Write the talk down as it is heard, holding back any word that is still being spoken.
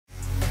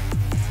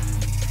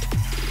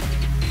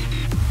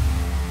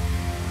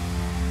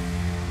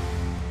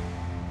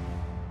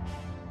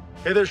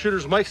Hey there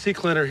shooters, Mike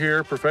Seaclanter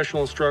here,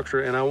 professional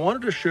instructor, and I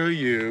wanted to show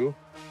you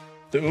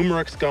the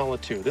Umarex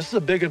Gauntlet 2. This is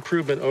a big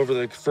improvement over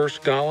the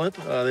first Gauntlet.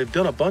 They've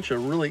done a bunch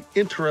of really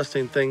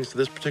interesting things to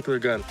this particular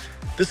gun.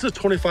 This is a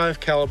 25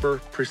 caliber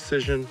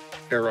precision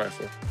air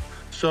rifle.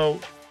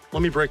 So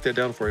let me break that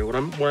down for you. When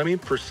I mean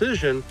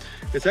precision,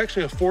 it's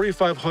actually a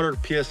 4,500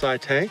 PSI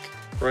tank,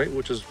 right?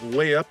 Which is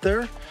way up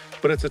there,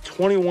 but it's a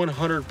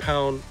 2,100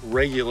 pound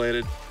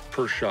regulated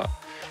per shot.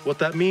 What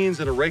that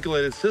means in a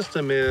regulated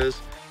system is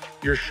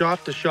your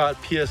shot-to-shot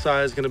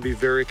PSI is going to be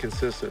very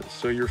consistent.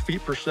 So your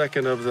feet per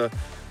second of the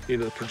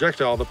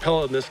projectile, the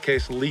pellet in this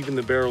case, leaving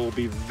the barrel will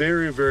be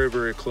very, very,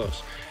 very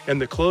close.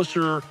 And the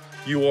closer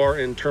you are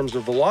in terms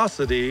of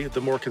velocity, the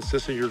more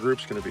consistent your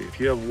group's going to be. If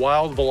you have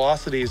wild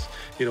velocities,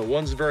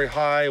 one's very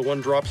high, one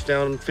drops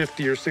down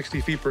 50 or 60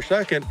 feet per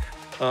second,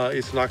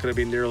 it's not going to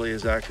be nearly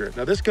as accurate.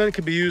 Now, this gun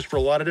can be used for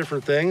a lot of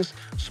different things: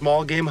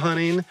 small game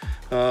hunting,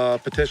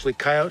 potentially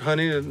coyote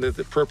hunting at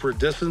the appropriate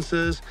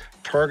distances,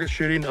 target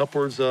shooting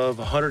upwards of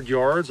 100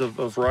 yards, of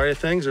a variety of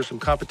things. There's some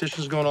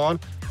competitions going on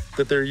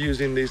that they're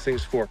using these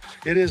things for.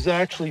 It is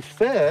actually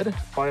fed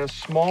by a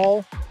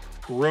small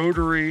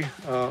rotary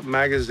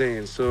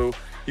magazine. So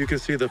you can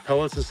see the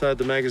pellets inside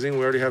the magazine.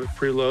 We already have it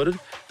preloaded.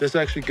 This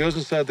actually goes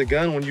inside the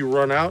gun. When you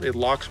run out, it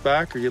locks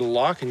back, or you get a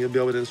lock, and you'll be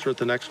able to insert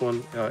the next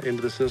one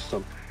into the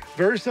system.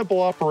 Very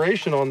simple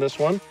operation on this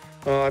one.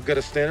 I've got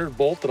a standard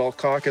bolt that I'll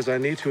cock as I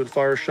need to and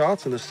fire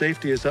shots, and the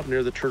safety is up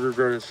near the trigger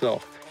guard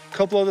itself. A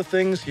couple other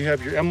things: you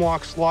have your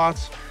M-lock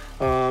slots.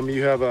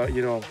 You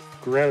have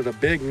granted a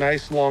big,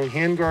 nice, long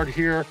handguard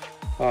here.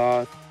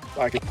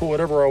 I can pull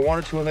whatever I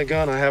wanted to in the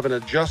gun. I have an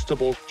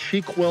adjustable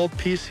cheek weld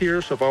piece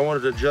here, so if I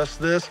wanted to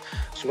adjust this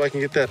so I can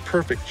get that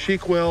perfect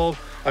cheek weld.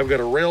 I've got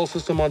a rail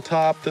system on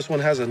top. This one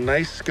has a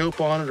nice scope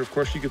on it. Of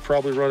course, you could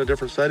probably run a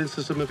different sighting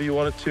system if you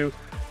wanted to,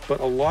 but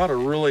a lot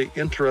of really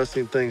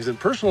interesting things. And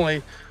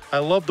personally, I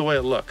love the way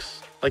it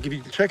looks. Like, if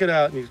you check it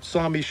out and you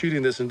saw me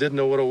shooting this and didn't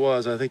know what it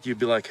was, I think you'd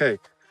be like, hey,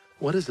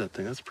 what is that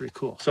thing? That's pretty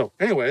cool. So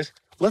anyways,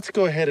 let's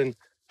go ahead and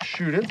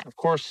shoot it. Of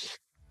course,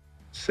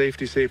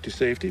 safety, safety,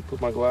 safety. Put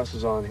my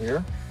glasses on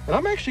here. And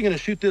I'm actually going to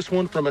shoot this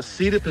one from a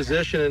seated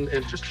position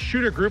and just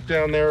shoot a group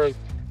down there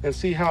and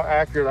see how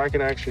accurate I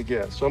can actually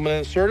get. So I'm going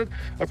to insert it.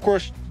 Of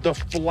course, the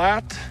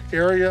flat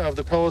area of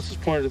the pellets is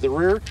pointed to the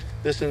rear.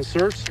 This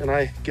inserts, and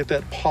I get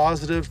that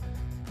positive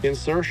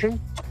insertion.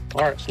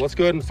 All right, so let's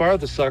go ahead and fire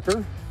the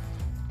sucker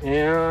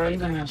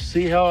and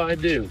see how I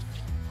do.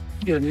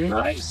 Get a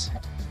nice,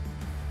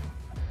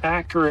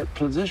 accurate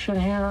position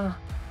here.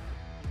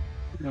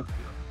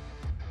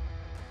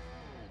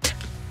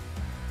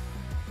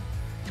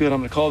 Good, I'm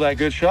gonna call that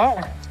good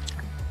shot.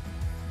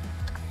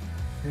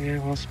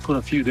 And let's put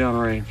a few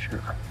downrange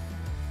here.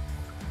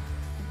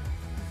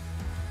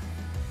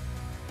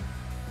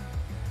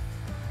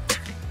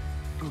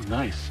 Oh,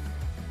 nice.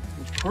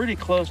 Pretty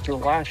close to the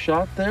last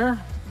shot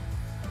there.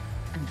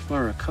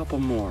 Fire a couple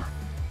more.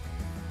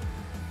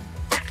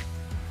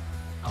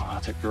 Oh,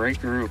 that's a great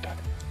group.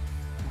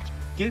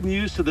 Getting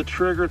used to the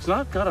trigger. It's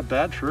not got a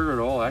bad trigger at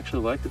all. I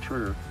actually like the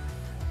trigger.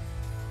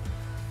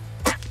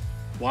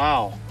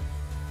 Wow.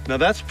 Now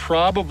that's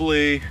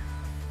probably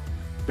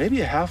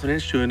maybe a ½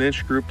 inch to an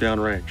inch group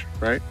downrange,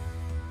 right?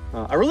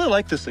 I really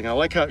like this thing. I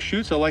like how it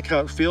shoots. I like how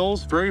it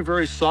feels. Very,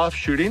 very soft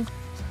shooting.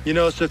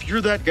 So if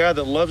you're that guy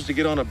that loves to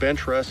get on a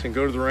bench rest and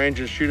go to the range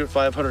and shoot at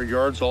 500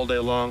 yards all day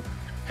long,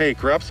 hey,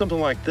 grab something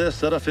like this,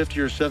 set a 50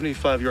 or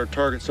 75 yard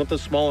target, something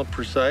small and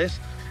precise,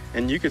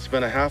 and you could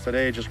spend a half a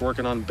day just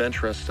working on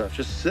bench rest stuff.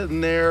 Just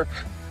sitting there,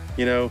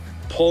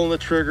 pulling the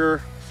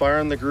trigger,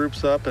 firing the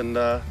groups up,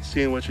 and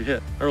seeing what you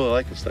hit. I really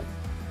like this thing.